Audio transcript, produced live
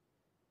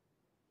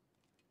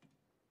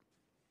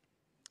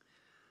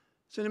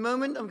So in a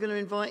moment, I'm going to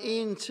invite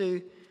Ian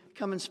to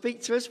come and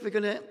speak to us. We're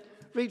going to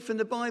read from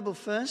the Bible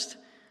first.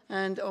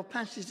 And our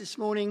passage this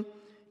morning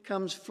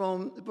comes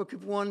from the book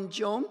of 1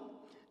 John,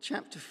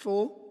 chapter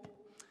 4.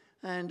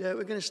 And we're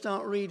going to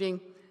start reading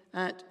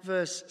at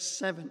verse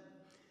 7.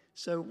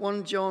 So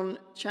 1 John,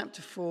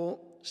 chapter 4,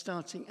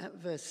 starting at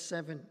verse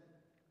 7.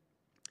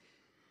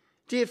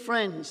 Dear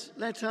friends,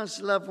 let us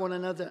love one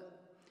another,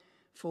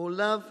 for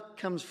love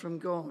comes from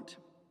God.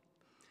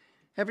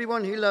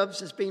 Everyone who loves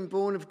has been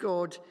born of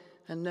God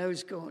and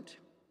knows God.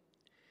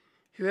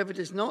 Whoever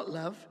does not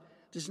love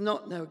does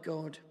not know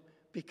God,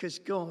 because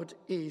God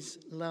is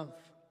love.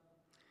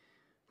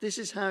 This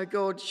is how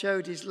God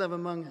showed his love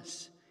among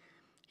us.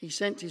 He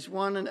sent his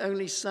one and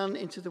only Son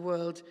into the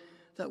world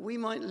that we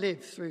might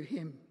live through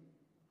him.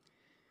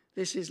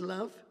 This is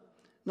love,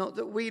 not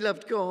that we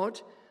loved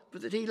God,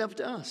 but that he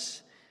loved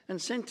us and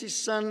sent his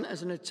Son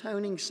as an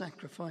atoning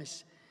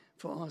sacrifice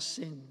for our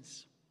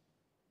sins.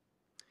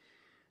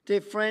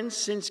 Dear friends,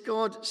 since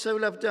God so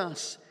loved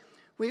us,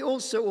 we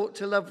also ought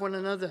to love one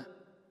another.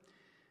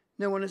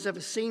 No one has ever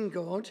seen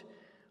God,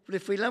 but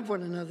if we love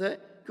one another,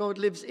 God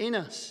lives in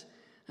us,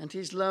 and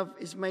his love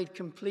is made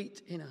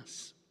complete in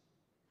us.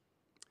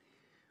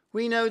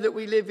 We know that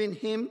we live in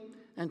him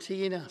and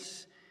he in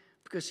us,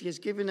 because he has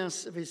given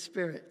us of his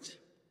Spirit.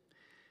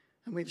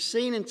 And we've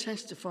seen and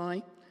testify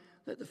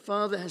that the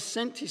Father has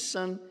sent his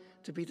Son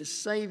to be the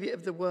Saviour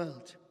of the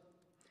world.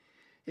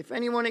 If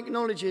anyone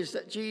acknowledges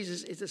that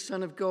Jesus is the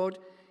Son of God,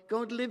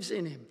 God lives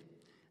in him,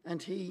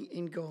 and he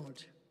in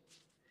God.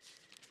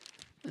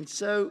 And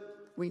so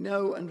we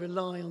know and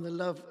rely on the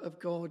love of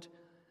God,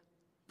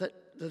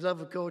 that the love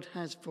of God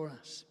has for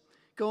us.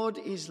 God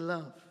is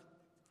love.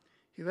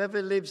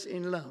 Whoever lives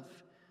in love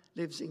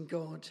lives in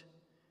God,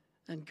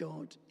 and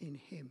God in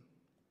him.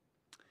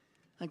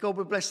 And God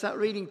will bless that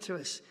reading to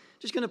us.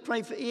 Just going to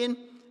pray for Ian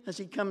as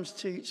he comes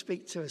to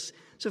speak to us.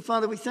 So,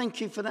 Father, we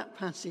thank you for that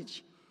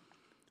passage.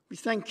 We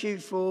thank you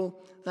for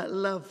that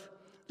love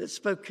that's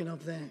spoken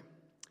of there.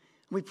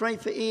 We pray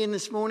for Ian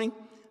this morning.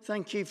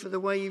 Thank you for the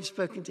way you've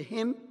spoken to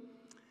him.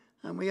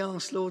 And we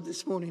ask, Lord,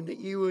 this morning that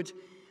you would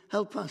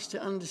help us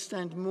to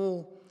understand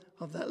more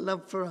of that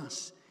love for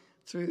us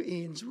through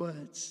Ian's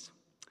words.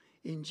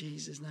 In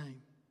Jesus'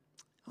 name,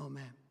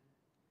 amen.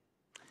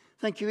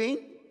 Thank you, Ian.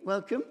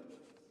 Welcome.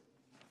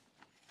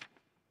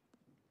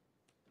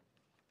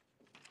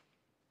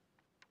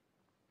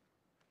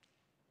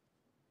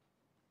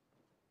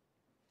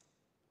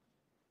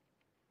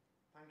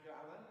 Thank you,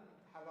 Alan.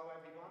 Hello,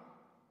 everyone.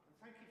 And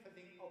thank you for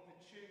the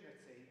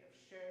opportunity of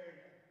sharing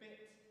a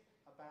bit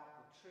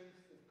about the truth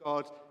of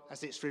God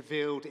as it's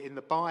revealed in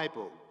the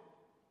Bible.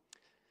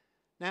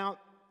 Now,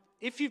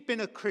 if you've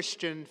been a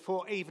Christian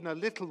for even a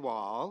little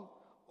while,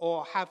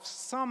 or have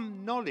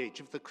some knowledge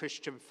of the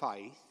Christian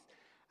faith,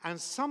 and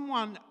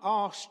someone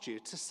asked you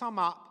to sum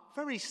up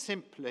very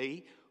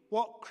simply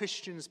what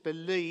Christians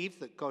believe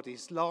that God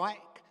is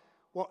like,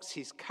 what's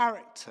his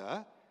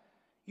character,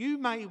 you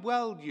may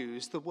well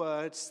use the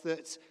words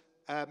that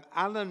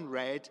Alan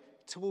read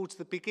towards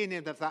the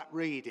beginning of that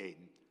reading.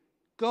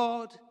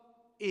 God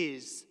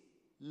is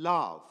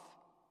love.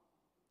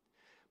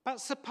 But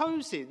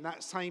supposing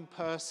that same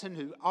person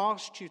who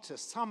asked you to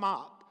sum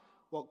up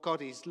what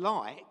God is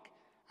like,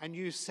 and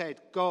you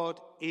said God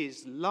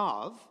is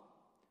love,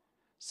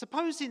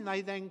 supposing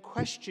they then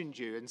questioned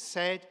you and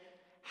said,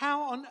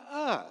 how on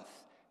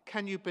earth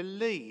can you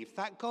believe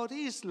that God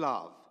is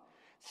love?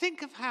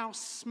 Think of how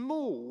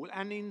small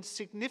and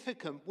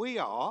insignificant we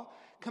are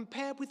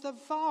compared with the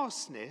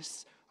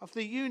vastness of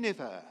the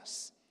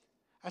universe.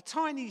 A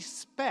tiny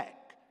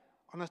speck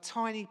on a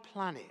tiny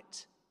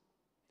planet.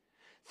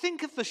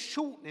 Think of the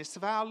shortness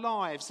of our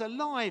lives,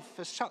 alive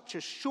for such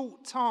a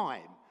short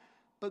time,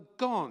 but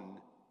gone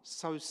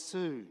so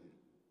soon.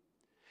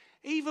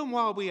 Even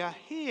while we are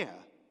here,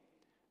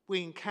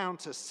 we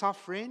encounter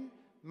suffering,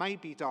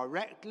 maybe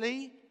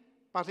directly,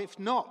 but if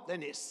not,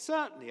 then it's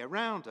certainly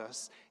around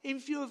us. In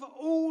view of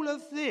all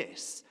of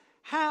this,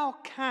 how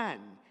can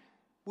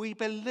we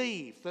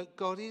believe that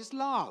God is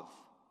love?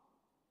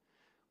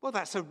 Well,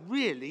 that's a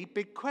really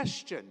big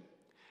question.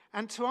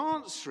 And to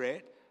answer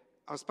it,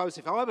 I suppose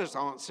if I was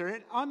answering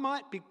it, I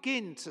might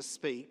begin to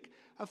speak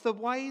of the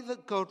way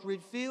that God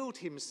revealed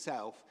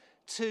himself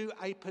to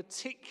a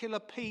particular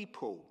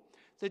people,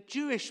 the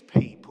Jewish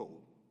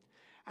people,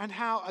 and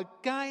how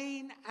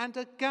again and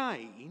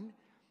again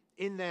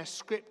in their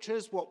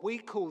scriptures, what we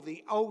call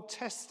the Old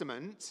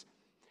Testament,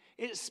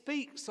 it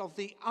speaks of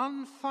the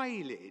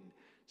unfailing,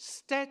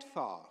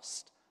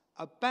 steadfast,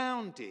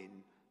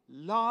 abounding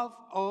love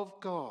of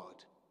God.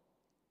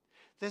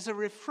 There's a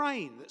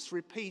refrain that's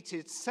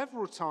repeated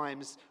several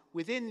times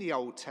within the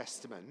Old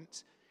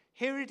Testament.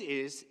 Here it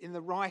is in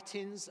the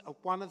writings of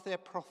one of their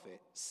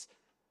prophets,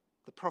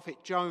 the prophet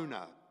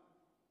Jonah.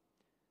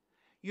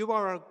 You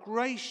are a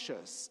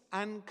gracious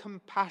and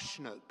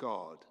compassionate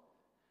God,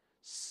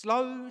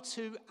 slow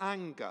to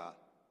anger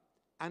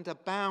and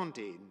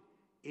abounding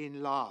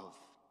in love.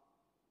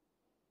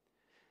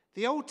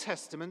 The Old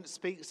Testament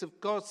speaks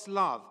of God's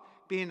love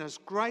being as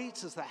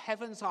great as the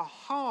heavens are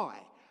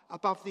high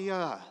above the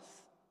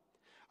earth,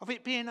 of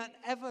it being an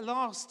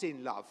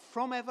everlasting love,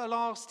 from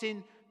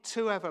everlasting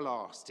to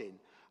everlasting,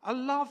 a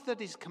love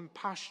that is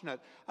compassionate,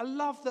 a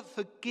love that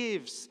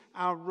forgives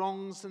our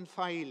wrongs and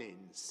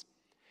failings.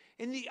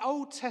 In the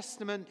Old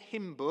Testament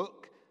hymn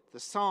book, the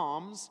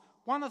Psalms,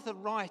 one of the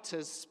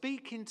writers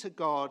speaking to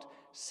God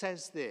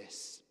says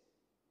this: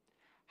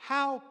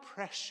 "How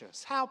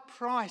precious, how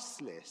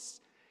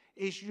priceless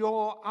is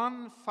your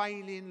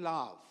unfailing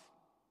love."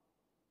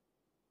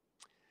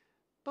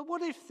 But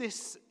what if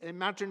this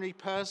imaginary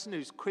person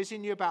who's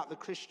quizzing you about the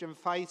Christian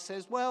faith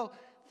says, well,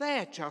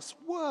 they're just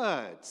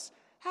words.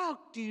 How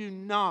do you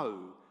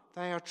know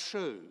they are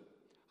true?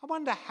 I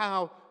wonder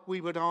how we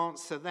would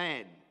answer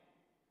then.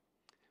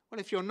 Well,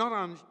 if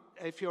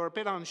you're a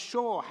bit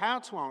unsure how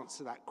to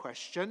answer that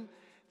question,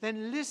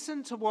 then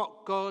listen to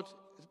what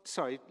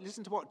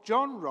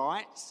John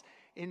writes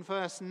in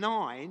verse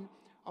 9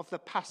 of the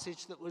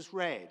passage that was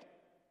read.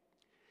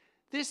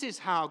 "This is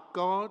how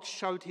God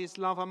showed his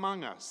love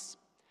among us.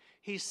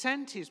 He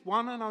sent his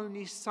one and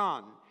only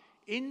Son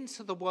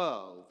into the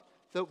world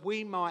that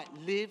we might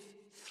live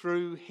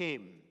through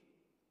him."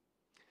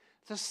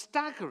 The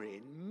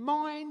staggering,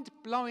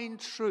 mind-blowing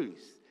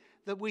truth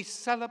that we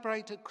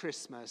celebrate at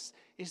Christmas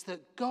is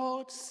that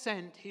God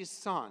sent his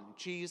Son,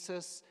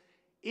 Jesus,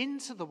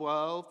 into the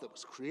world that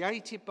was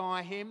created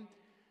by him,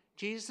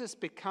 Jesus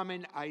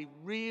becoming a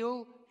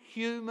real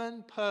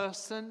human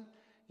person,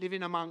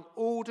 living among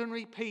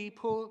ordinary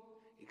people,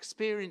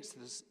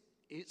 experiencing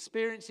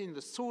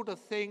the sort of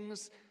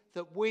things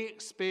that we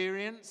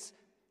experience,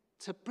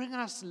 to bring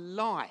us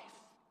life.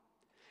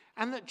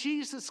 And that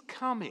Jesus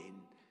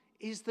coming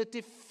is the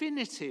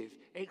definitive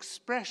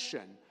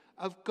expression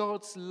of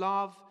God's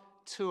love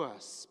to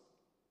us.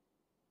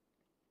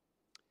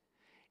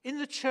 In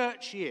the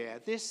church year,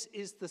 this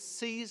is the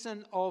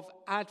season of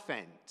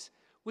Advent,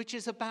 which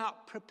is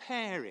about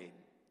preparing.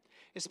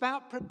 It's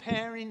about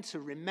preparing to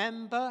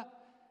remember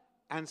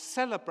and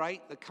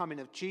celebrate the coming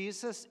of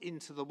Jesus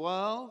into the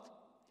world.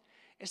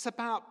 It's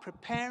about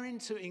preparing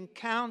to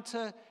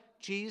encounter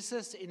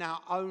Jesus in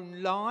our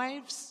own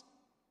lives.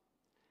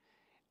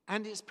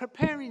 And it's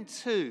preparing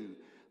too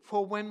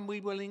for when we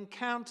will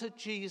encounter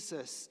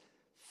Jesus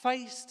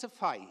face to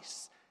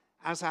face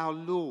as our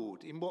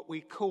Lord in what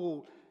we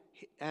call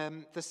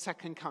the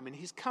second coming.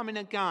 He's coming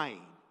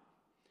again.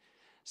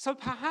 So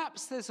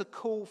perhaps there's a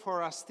call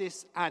for us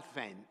this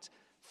Advent,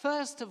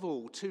 first of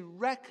all, to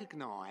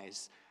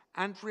recognise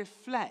and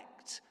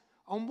reflect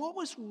on what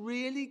was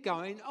really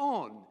going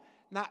on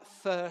that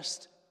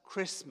first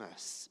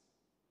Christmas.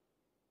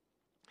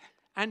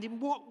 And in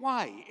what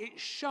way it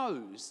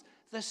shows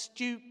the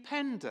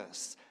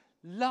stupendous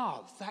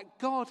love that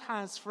God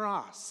has for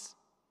us.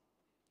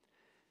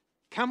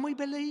 Can we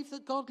believe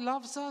that God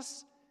loves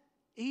us?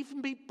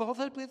 Even be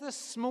bothered with us,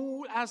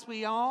 small as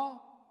we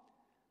are?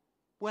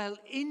 Well,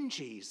 in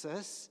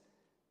Jesus,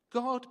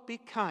 God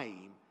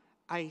became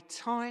a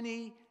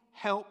tiny,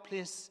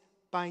 helpless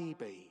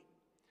baby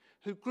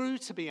who grew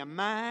to be a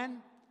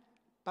man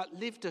but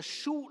lived a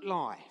short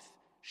life,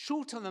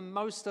 shorter than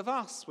most of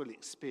us will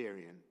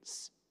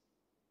experience.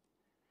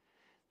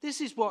 This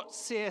is what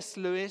C.S.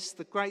 Lewis,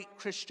 the great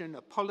Christian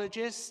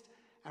apologist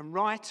and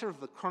writer of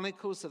the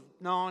Chronicles of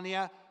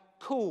Narnia,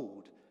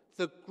 called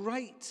the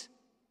great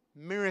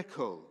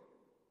miracle.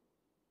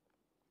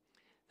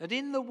 That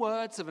in the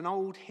words of an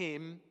old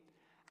hymn,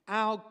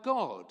 our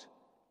God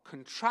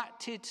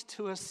contracted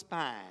to a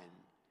span,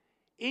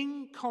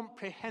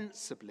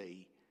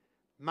 incomprehensibly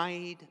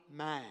made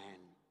man.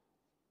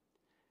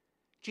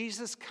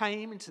 Jesus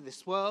came into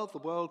this world, the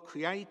world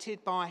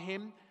created by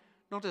him,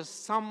 not as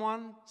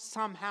someone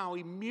somehow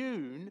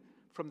immune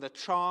from the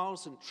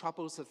trials and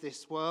troubles of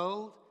this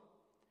world,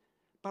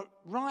 but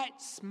right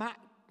smack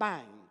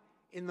bang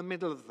in the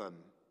middle of them.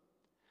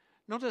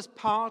 Not as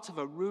part of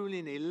a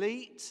ruling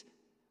elite,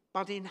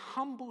 but in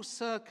humble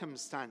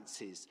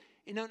circumstances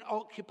in an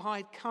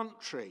occupied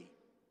country.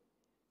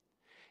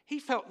 He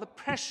felt the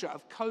pressure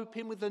of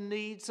coping with the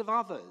needs of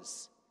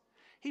others.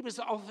 He was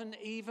often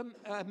even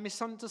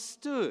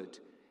misunderstood,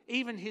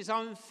 even his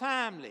own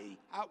family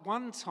at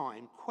one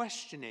time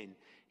questioning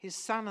his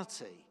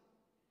sanity.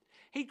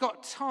 He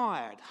got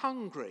tired,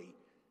 hungry,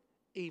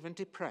 even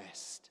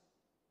depressed.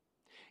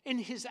 In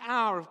his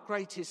hour of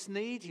greatest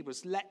need, he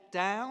was let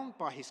down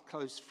by his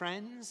close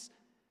friends,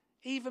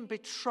 even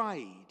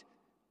betrayed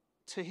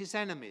to his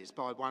enemies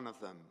by one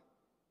of them.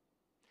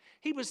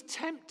 He was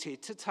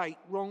tempted to take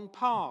wrong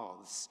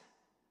paths.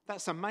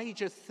 That's a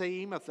major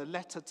theme of the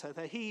letter to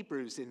the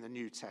Hebrews in the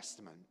New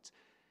Testament,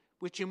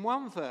 which in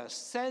one verse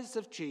says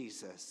of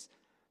Jesus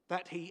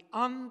that he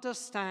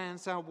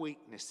understands our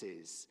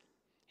weaknesses.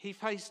 He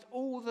faced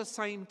all the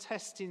same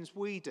testings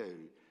we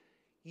do,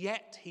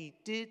 yet he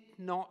did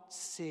not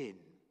sin.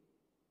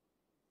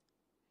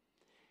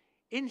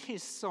 In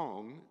his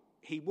song,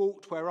 He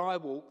Walked Where I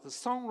Walk, the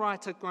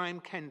songwriter Graham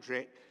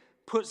Kendrick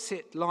puts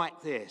it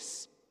like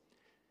this: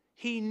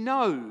 He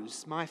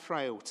knows my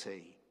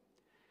frailty,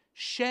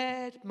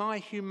 shared my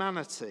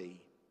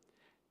humanity,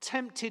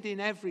 tempted in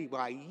every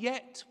way,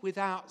 yet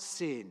without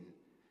sin,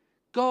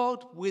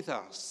 God with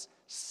us,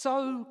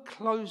 so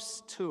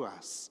close to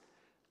us.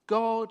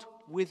 God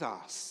with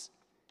us,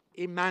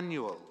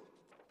 Emmanuel.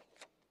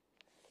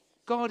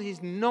 God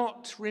is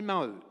not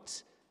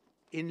remote.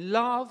 In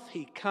love,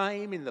 he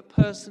came in the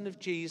person of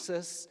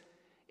Jesus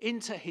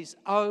into his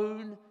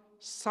own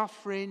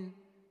suffering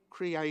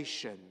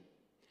creation.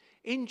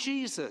 In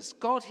Jesus,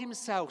 God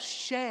himself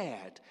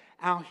shared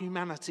our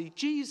humanity.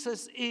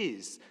 Jesus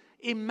is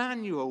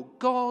Emmanuel,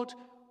 God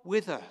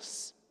with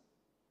us.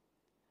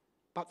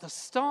 But the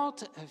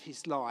start of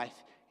his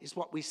life is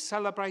what we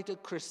celebrate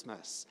at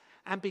Christmas.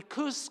 And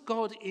because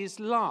God is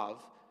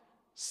love,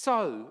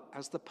 so,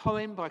 as the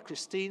poem by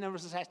Christina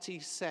Rossetti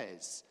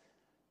says,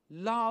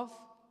 love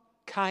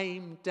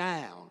came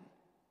down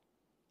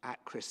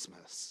at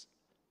Christmas.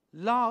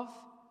 Love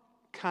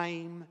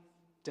came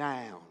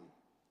down.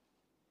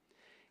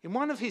 In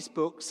one of his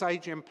books,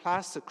 Adrian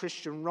Plass, a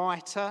Christian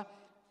writer,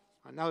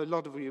 I know a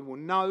lot of you will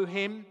know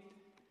him,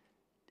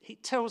 he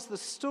tells the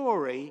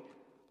story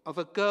of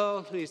a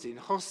girl who is in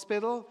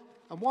hospital,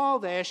 and while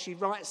there she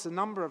writes a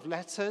number of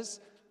letters,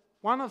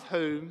 one of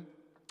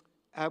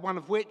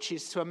which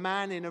is to a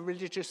man in a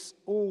religious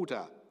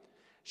order.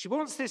 She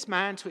wants this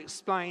man to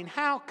explain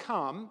how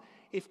come,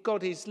 if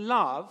God is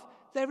love,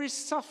 there is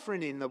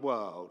suffering in the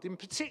world. In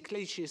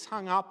particular, she's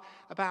hung up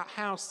about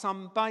how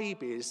some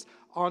babies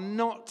are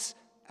not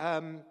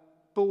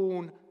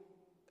born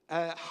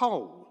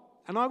whole.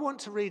 And I want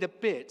to read a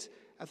bit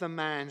of the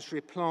man's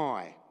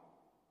reply.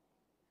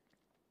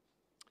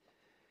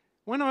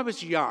 When I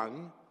was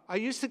young, I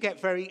used to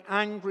get very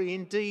angry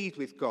indeed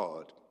with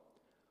God.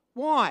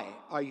 Why,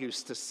 I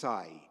used to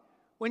say,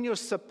 when you're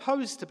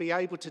supposed to be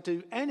able to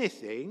do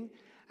anything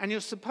and you're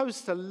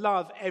supposed to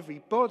love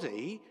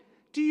everybody,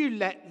 do you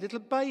let little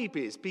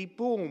babies be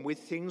born with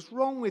things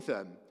wrong with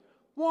them?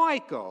 Why,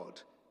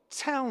 God?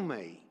 Tell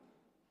me.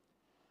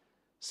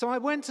 So I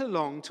went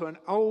along to an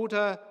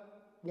older,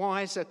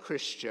 wiser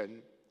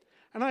Christian,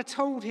 and I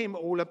told him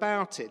all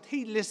about it.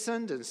 He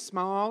listened and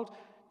smiled,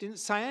 didn't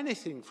say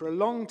anything for a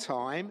long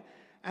time,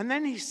 and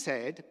then he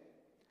said,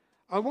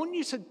 I want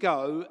you to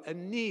go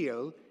and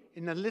kneel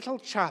in a little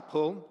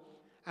chapel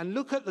and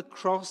look at the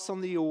cross on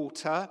the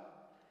altar,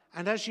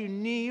 and as you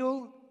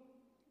kneel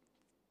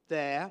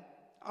there,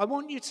 I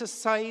want you to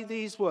say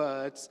these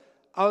words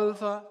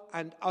over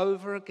and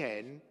over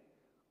again,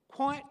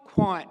 quite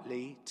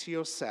quietly to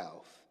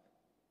yourself.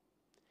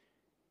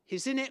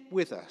 He's in it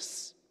with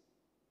us.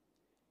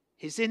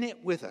 He's in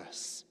it with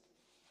us.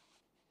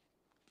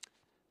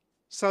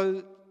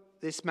 So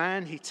this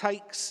man, he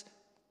takes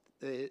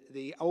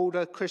the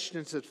older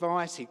Christian's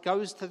advice. He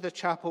goes to the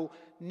chapel,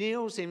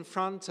 kneels in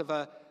front of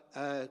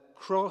a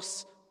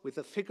cross with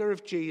the figure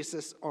of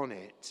Jesus on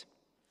it.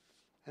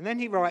 And then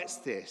he writes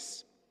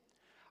this,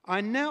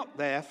 I knelt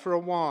there for a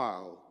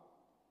while.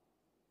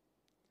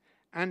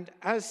 And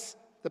as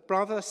the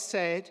brother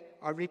said,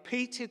 I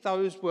repeated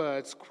those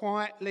words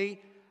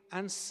quietly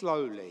and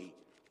slowly,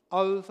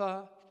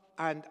 over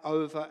and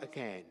over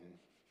again.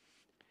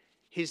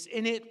 He's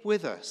in it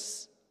with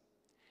us.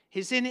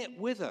 He's in it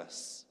with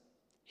us.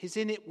 He's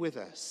in it with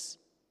us.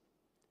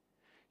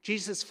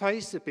 Jesus'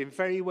 face had been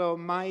very well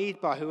made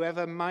by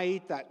whoever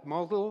made that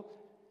model.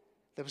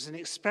 There was an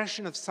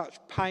expression of such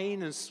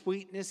pain and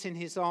sweetness in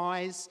his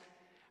eyes,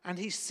 and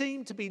he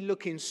seemed to be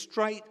looking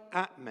straight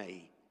at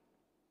me.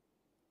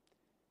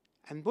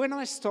 And when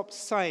I stopped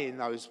saying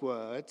those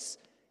words,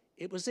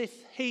 it was as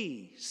if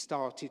he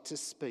started to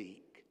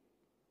speak.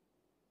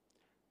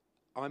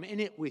 I'm in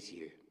it with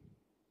you.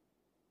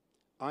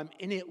 I'm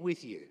in it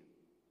with you.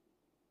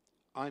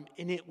 I'm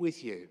in it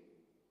with you.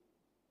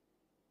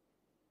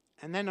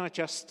 And then I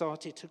just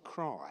started to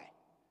cry.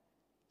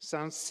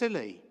 Sounds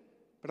silly,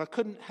 but I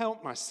couldn't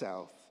help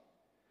myself.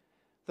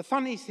 The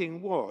funny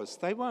thing was,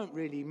 they weren't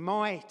really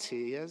my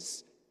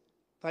tears,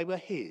 they were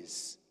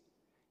his.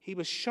 He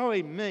was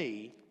showing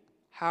me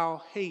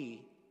how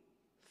he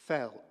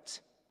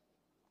felt.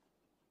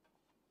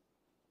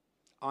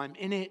 I'm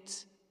in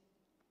it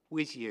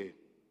with you.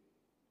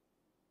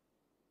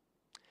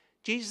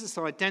 Jesus'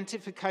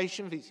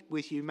 identification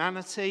with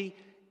humanity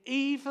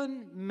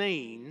even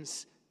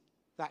means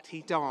that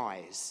he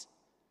dies.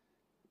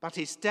 But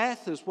his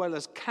death, as well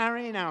as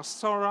carrying our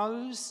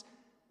sorrows,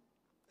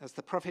 as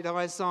the prophet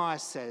Isaiah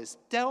says,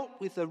 dealt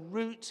with the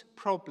root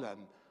problem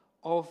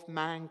of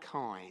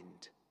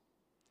mankind,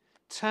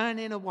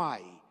 turning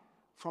away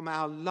from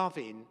our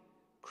loving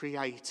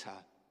Creator.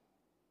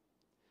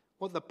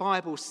 What the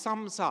Bible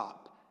sums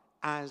up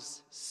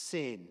as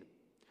sin.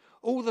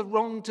 All the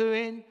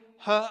wrongdoing,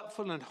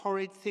 hurtful and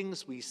horrid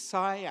things we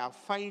say, our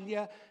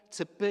failure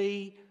to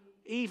be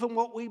even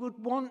what we would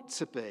want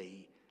to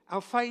be,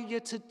 our failure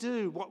to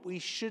do what we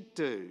should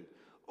do,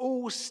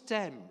 all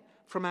stem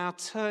from our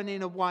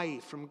turning away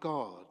from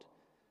God.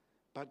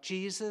 But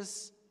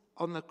Jesus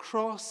on the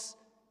cross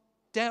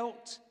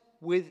dealt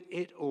with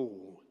it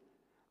all.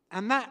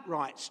 And that,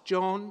 writes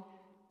John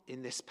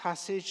in this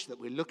passage that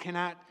we're looking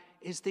at,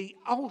 is the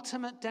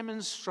ultimate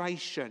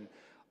demonstration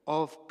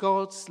of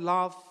God's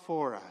love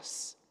for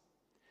us.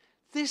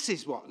 This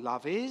is what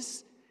love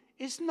is.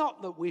 is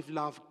not that we've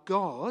loved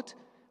God,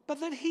 but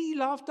that he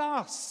loved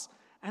us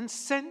and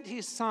sent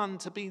his Son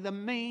to be the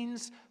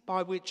means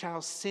by which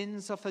our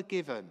sins are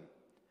forgiven.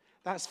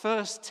 That's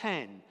verse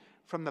 10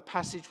 from the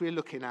passage we're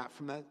looking at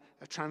from a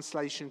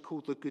translation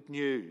called the Good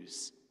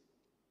News.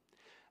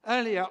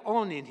 Earlier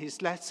on in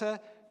his letter,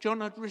 John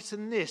had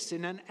written this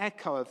in an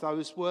echo of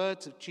those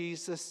words of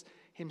Jesus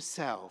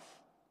himself.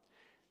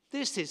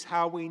 This is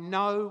how we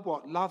know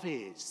what love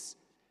is.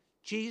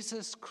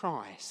 Jesus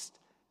Christ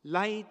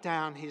laid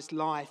down his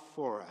life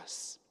for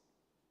us.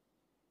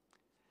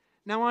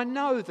 Now, I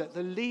know that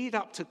the lead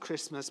up to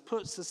Christmas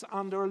puts us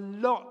under a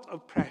lot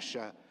of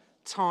pressure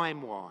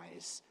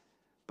time-wise,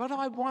 but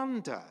I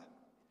wonder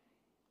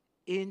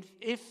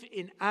if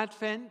in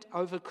Advent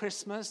over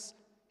Christmas,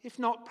 if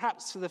not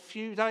perhaps for the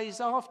few days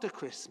after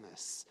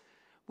Christmas,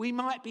 we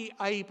might be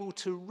able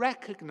to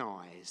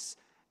recognise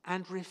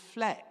and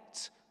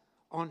reflect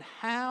on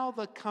how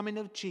the coming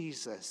of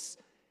Jesus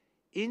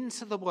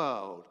into the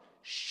world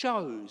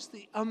shows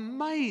the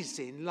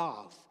amazing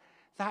love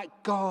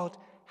that God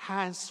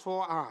has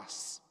for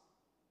us.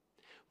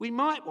 We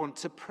might want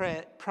to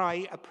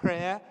pray a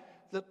prayer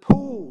that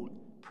Paul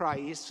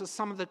prays for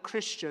some of the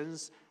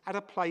Christians at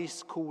a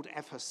place called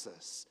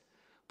Ephesus.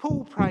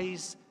 Paul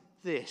prays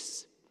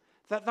this,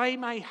 that they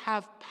may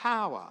have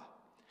power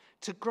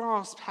to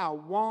grasp how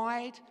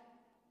wide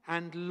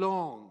and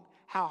long,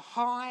 how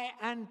high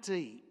and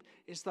deep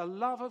is the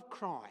love of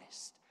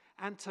Christ,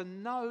 and to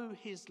know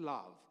his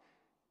love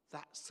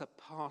that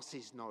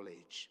surpasses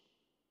knowledge.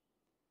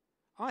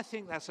 I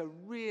think that's a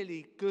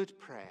really good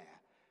prayer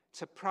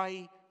to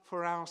pray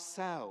for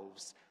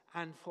ourselves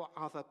and for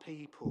other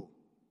people.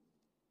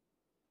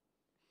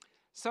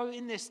 So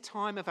in this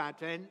time of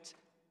Advent,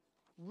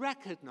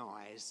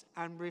 recognise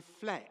and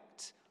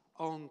reflect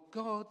on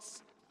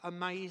God's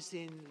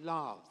amazing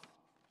love.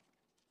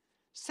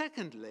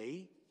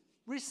 Secondly,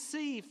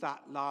 receive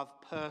that love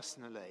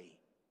personally.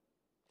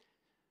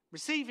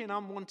 Receiving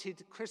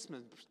unwanted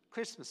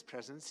Christmas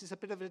presents is a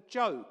bit of a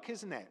joke,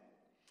 isn't it?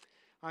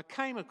 I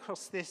came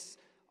across this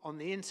on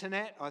the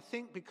internet. I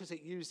think because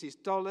it uses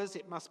dollars,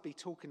 it must be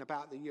talking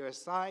about the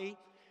USA.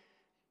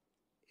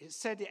 It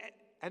said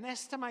an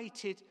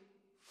estimated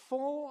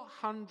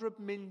 $400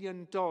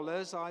 million,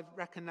 I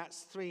reckon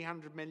that's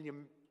 £300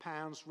 million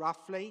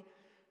roughly,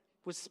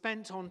 was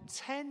spent on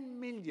 10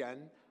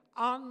 million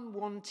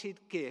unwanted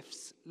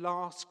gifts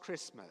last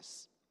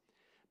Christmas,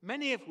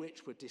 many of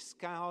which were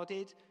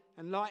discarded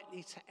and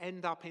likely to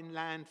end up in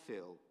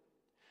landfill.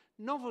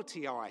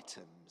 Novelty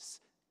items,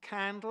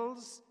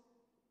 candles,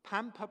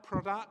 pamper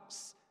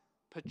products,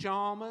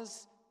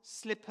 pyjamas,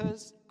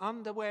 slippers,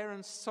 underwear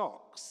and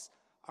socks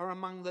are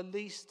among the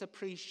least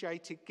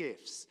appreciated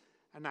gifts,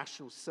 a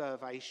national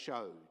survey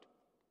showed.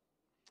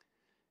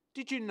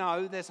 Did you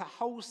know there's a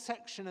whole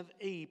section of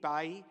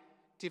eBay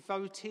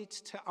devoted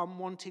to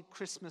unwanted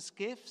Christmas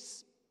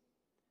gifts?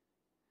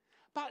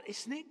 But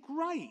isn't it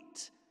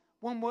great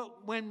when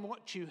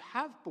what you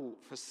have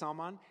bought for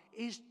someone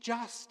is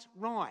just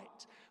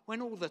right?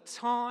 When all the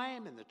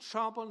time and the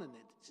trouble and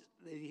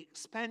the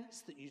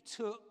expense that you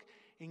took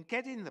in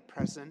getting the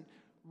present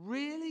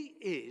really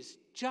is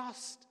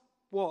just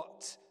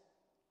what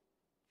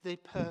the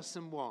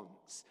person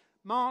wants.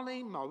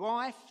 Marlene, my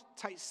wife,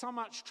 takes so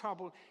much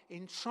trouble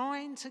in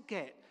trying to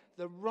get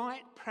the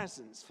right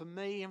presents for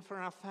me and for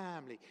our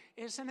family.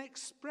 It's an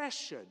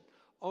expression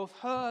of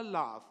her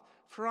love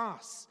for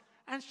us.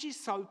 And she's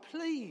so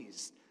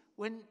pleased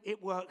when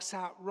it works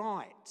out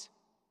right.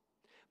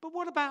 But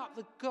what about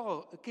the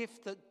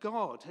gift that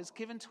God has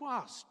given to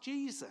us,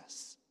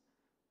 Jesus?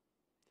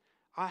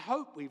 I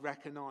hope we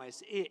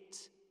recognise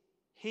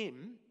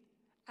him,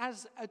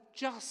 as a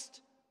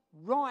just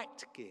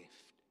right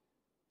gift.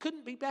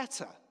 Couldn't be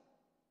better.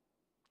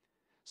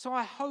 So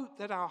I hope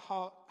that our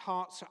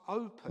hearts are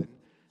open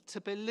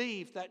to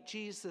believe that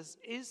Jesus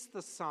is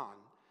the Son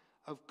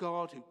of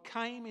God who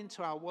came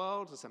into our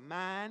world as a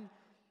man,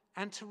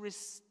 and to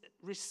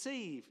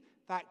receive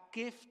that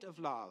gift of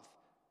love,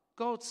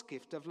 God's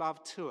gift of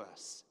love to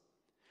us.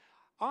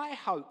 I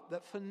hope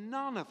that for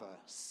none of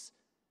us,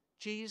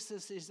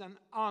 Jesus is an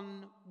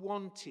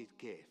unwanted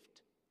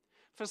gift.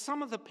 For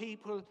some of the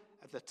people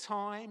at the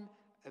time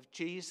of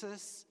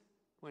Jesus,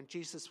 when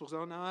Jesus was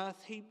on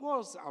earth, he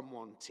was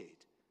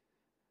unwanted.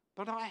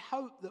 But I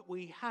hope that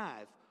we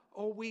have,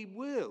 or we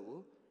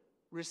will,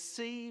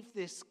 receive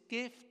this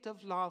gift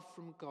of love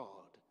from God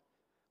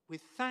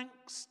with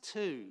thanks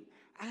to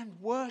and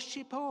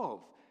worship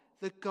of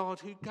the God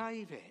who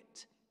gave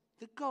it,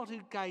 the God who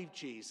gave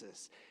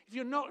Jesus. If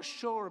you're not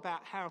sure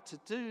about how to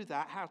do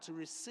that, how to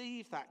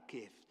receive that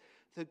gift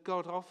that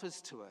God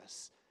offers to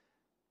us,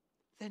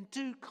 then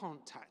do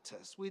contact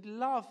us. We'd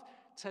love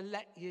to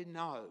let you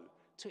know,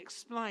 to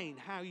explain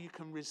how you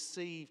can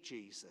receive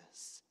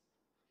Jesus.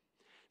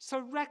 So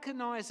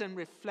recognise and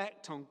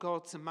reflect on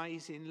God's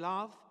amazing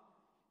love.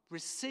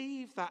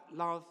 Receive that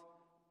love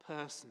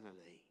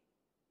personally.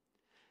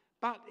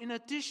 But in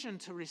addition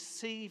to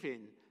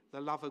receiving the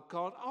love of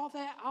God, are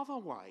there other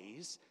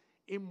ways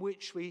in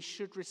which we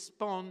should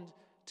respond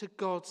to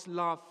God's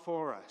love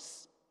for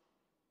us?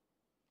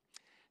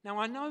 Now,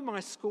 I know my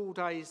school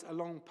days are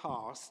long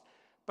past,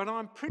 but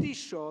I'm pretty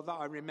sure that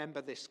I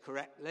remember this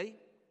correctly.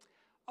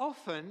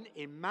 Often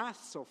in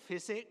maths or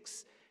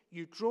physics,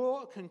 you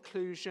draw a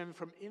conclusion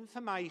from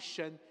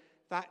information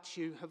that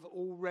you have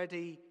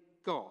already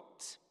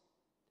got.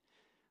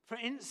 For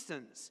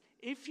instance,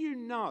 if you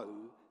know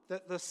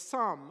that the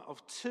sum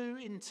of two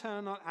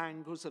internal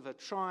angles of a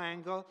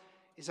triangle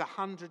is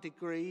 100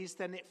 degrees,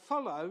 then it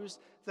follows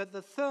that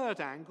the third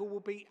angle will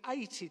be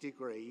 80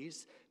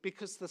 degrees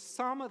because the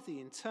sum of the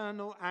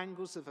internal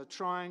angles of a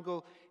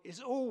triangle is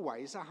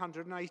always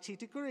 180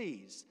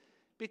 degrees.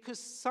 Because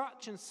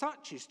such and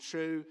such is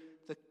true,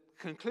 the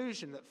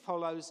conclusion that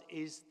follows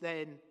is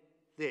then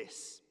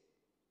this.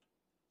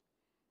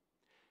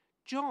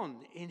 John,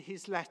 in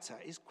his letter,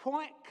 is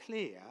quite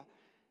clear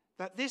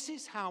that this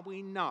is how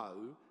we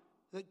know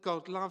that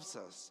God loves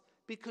us,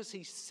 because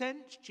he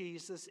sent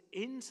Jesus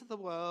into the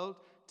world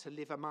to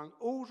live among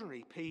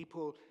ordinary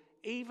people,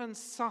 even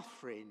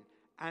suffering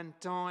and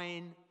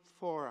dying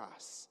for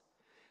us.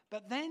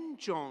 But then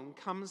John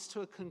comes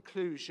to a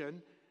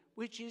conclusion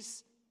which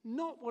is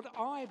not what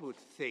I would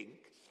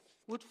think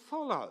would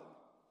follow.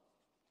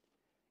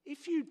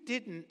 If you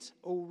didn't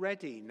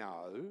already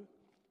know,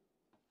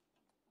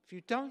 if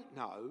you don't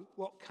know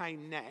what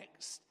came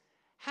next,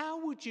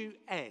 how would you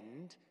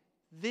end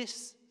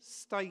this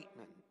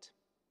statement?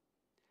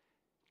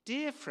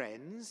 Dear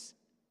friends,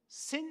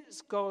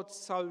 since God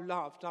so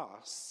loved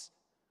us,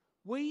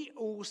 we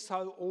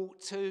also ought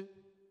to...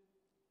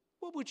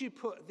 What would you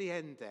put at the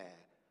end there?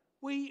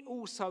 We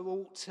also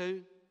ought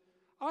to...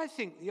 I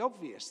think the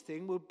obvious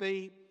thing would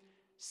be,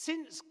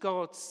 since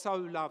God so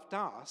loved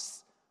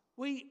us,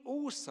 we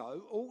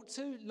also ought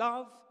to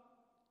love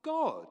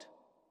God.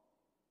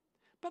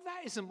 But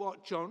that isn't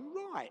what John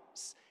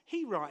writes.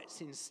 He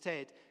writes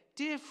instead,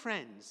 dear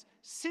friends,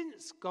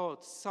 since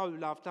God so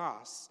loved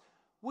us,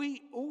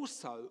 we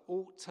also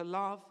ought to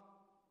love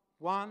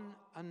one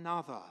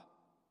another.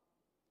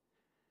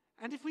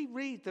 And if we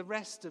read the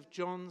rest of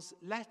John's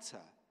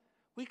letter,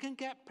 we can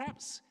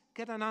perhaps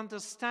get an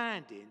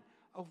understanding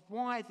of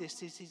why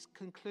this is his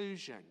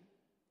conclusion.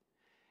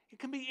 It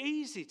can be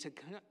easy to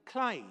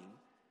claim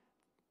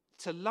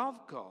to love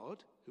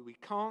God, who we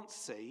can't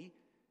see,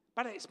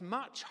 but it's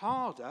much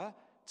harder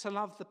to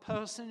love the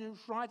person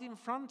who's right in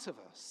front of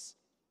us,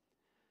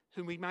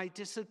 whom we may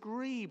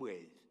disagree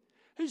with,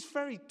 who's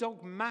very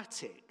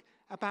dogmatic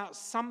about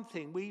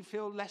something we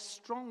feel less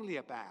strongly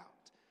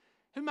about,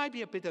 who may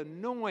be a bit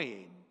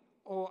annoying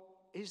or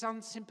is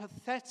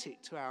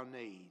unsympathetic to our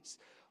needs,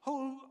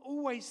 who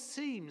always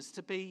seems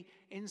to be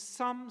in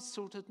some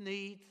sort of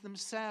need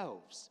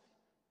themselves.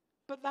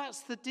 But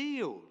that's the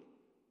deal,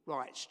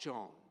 writes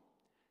John.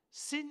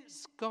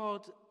 Since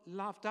God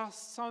loved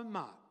us so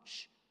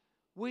much,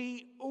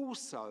 we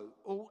also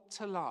ought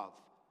to love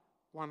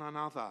one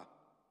another.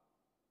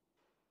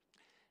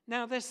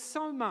 Now, there's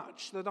so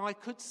much that I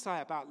could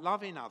say about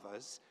loving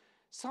others,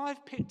 so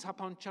I've picked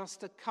up on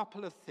just a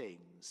couple of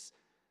things.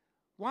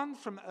 One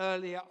from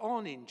earlier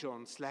on in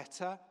John's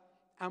letter,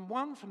 and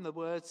one from the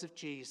words of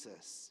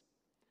Jesus.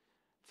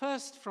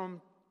 First,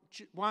 from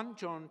 1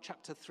 John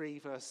chapter 3,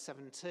 verse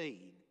 17.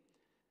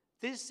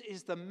 This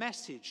is the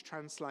Message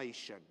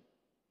translation.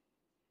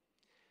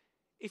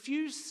 If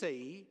you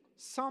see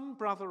some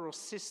brother or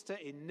sister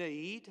in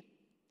need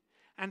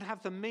and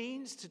have the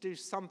means to do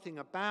something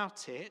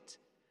about it,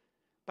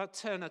 but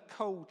turn a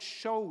cold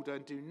shoulder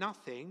and do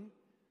nothing,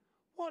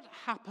 what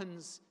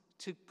happens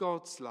to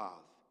God's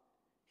love?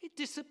 It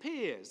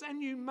disappears,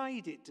 and you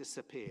made it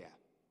disappear.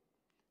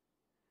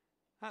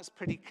 That's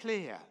pretty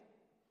clear.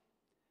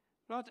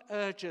 God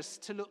urges us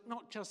to look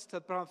not just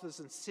to brothers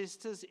and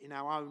sisters in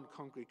our own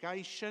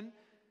congregation,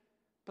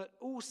 but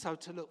also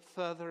to look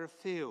further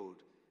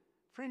afield.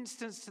 For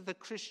instance, to the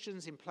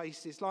Christians in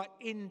places like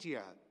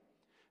India,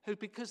 who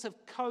because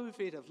of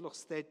COVID have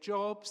lost their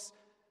jobs,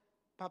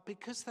 but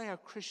because they are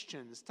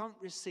Christians don't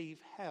receive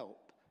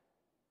help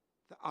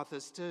that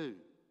others do.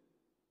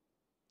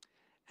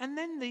 And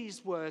then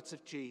these words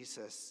of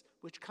Jesus,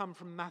 which come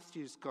from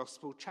Matthew's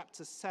Gospel,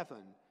 chapter 7,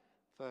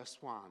 verse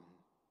 1.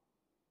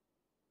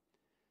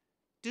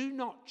 Do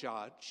not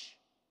judge,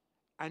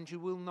 and you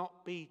will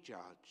not be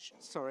judged.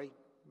 Sorry,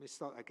 let me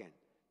start again.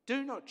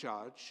 Do not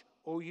judge,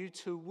 or you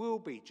too will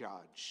be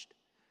judged.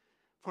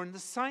 For in the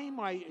same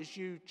way as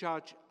you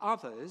judge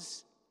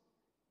others,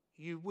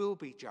 you will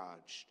be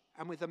judged.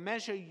 And with the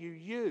measure you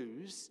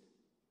use,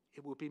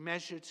 it will be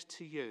measured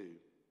to you.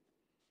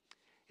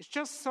 It's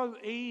just so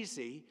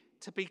easy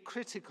to be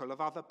critical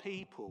of other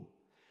people,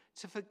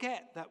 to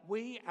forget that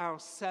we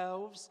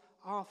ourselves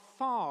are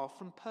far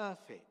from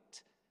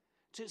perfect,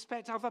 to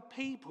expect other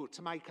people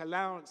to make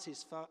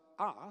allowances for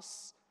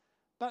us,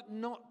 but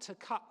not to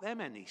cut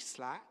them any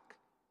slack.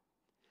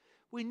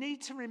 We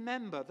need to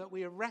remember that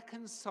we are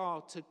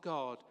reconciled to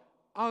God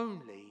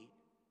only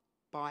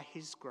by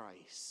his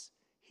grace,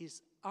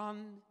 his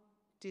undeserved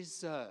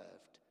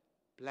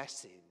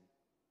blessing.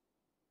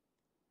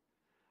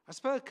 I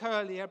spoke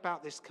earlier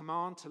about this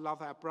command to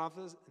love our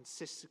brothers and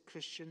sister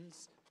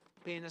Christians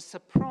being a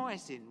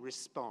surprising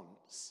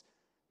response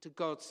to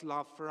God's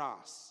love for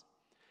us.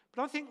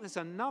 But I think there's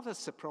another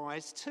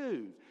surprise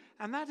too,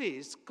 and that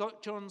is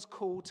John's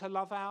call to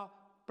love our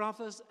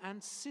brothers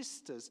and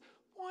sisters.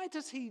 Why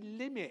does he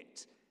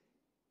limit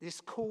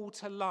this call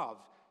to love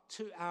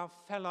to our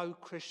fellow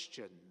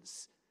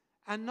Christians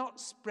and not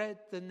spread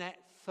the net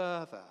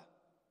further?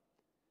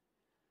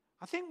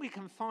 I think we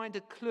can find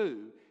a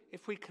clue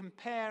if we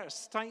compare a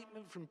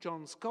statement from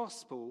John's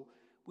Gospel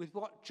with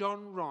what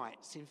John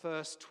writes in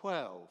verse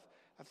 12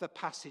 of the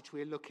passage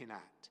we're looking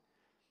at.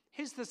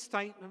 Here's the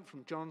statement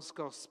from John's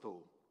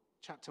Gospel,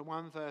 chapter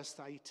 1, verse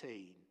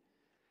 18.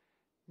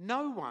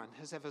 No one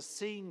has ever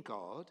seen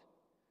God,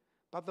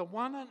 but the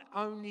one and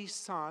only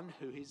Son,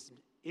 who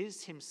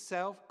is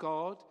himself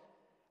God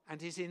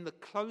and is in the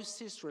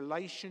closest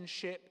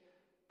relationship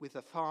with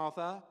the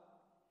Father,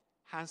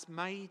 has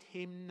made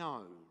him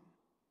known.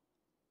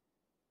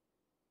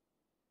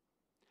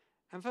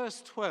 And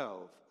verse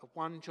 12 of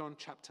 1 John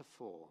chapter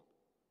 4.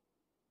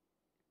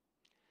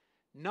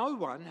 No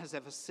one has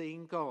ever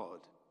seen God,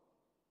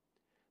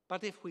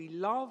 but if we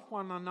love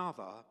one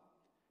another,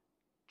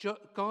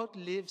 God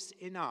lives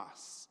in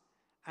us,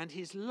 and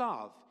his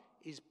love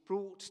is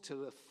brought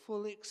to a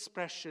full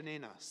expression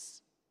in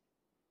us.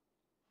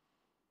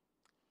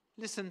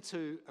 Listen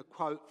to a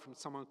quote from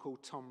someone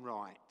called Tom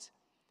Wright.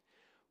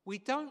 We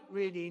don't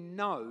really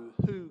know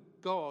who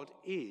God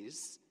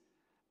is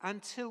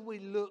until we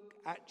look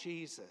at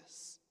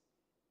Jesus.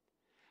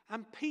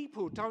 And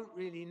people don't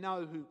really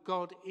know who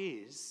God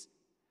is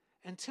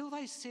until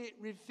they see it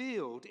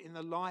revealed in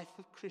the life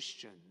of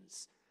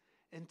Christians,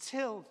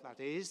 until, that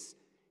is,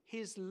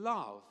 his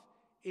love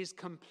is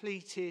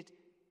completed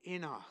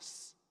in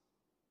us.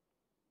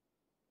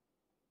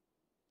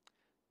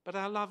 But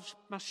our love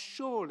must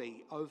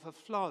surely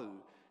overflow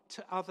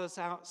to others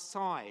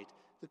outside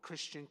the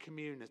Christian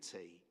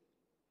community,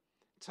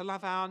 to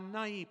love our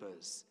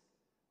neighbours,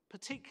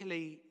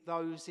 particularly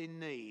those in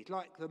need,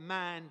 like the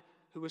man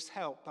who was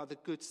helped by the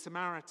Good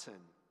Samaritan.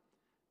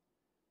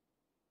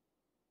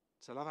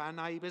 To love our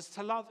neighbours,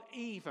 to love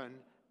even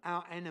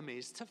our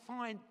enemies, to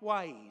find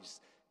ways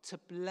to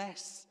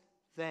bless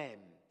them,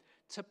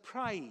 to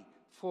pray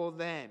for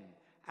them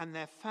and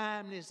their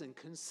families and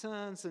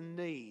concerns and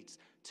needs,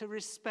 to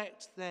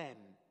respect them.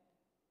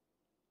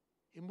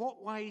 In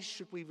what ways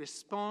should we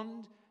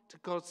respond to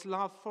God's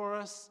love for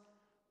us?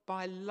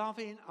 By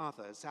loving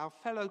others, our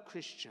fellow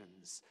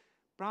Christians,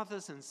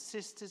 brothers and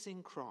sisters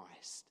in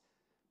Christ,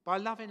 by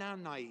loving our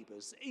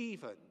neighbours,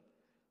 even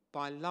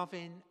by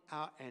loving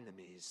our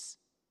enemies.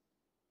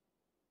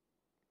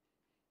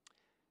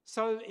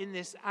 So in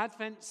this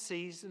Advent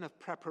season of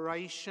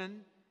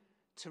preparation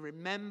to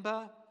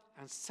remember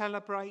and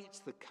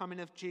celebrate the coming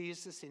of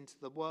Jesus into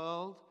the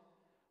world,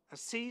 a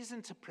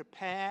season to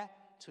prepare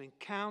to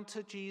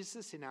encounter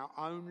Jesus in our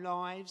own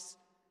lives,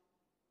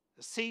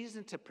 a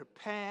season to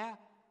prepare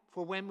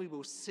for when we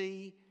will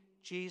see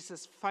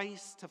Jesus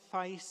face to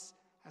face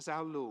as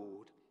our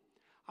Lord,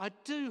 I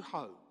do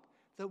hope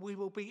that we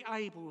will be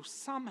able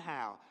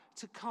somehow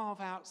to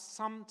carve out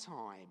some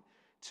time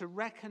to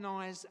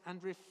recognise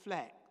and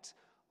reflect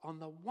on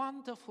the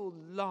wonderful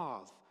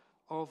love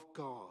of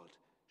God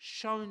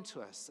shown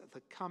to us at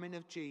the coming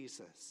of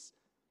Jesus.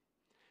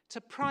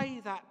 To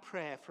pray that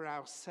prayer for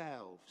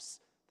ourselves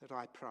that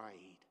I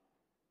prayed.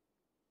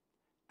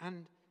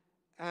 And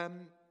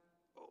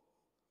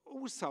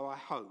also I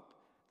hope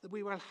that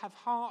we will have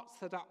hearts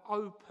that are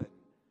open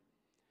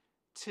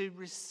to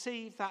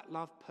receive that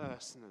love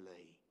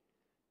personally.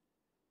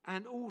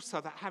 And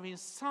also that having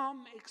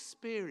some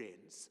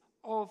experience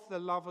of the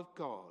love of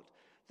God,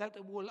 that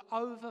it will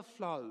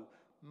overflow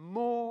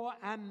more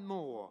and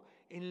more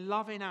in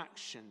loving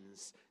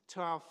actions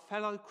to our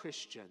fellow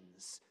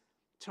Christians,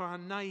 to our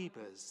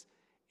neighbours,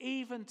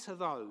 even to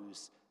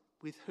those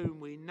with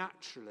whom we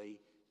naturally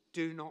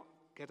do not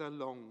get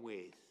along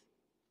with.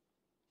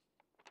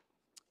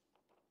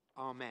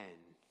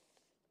 Amen.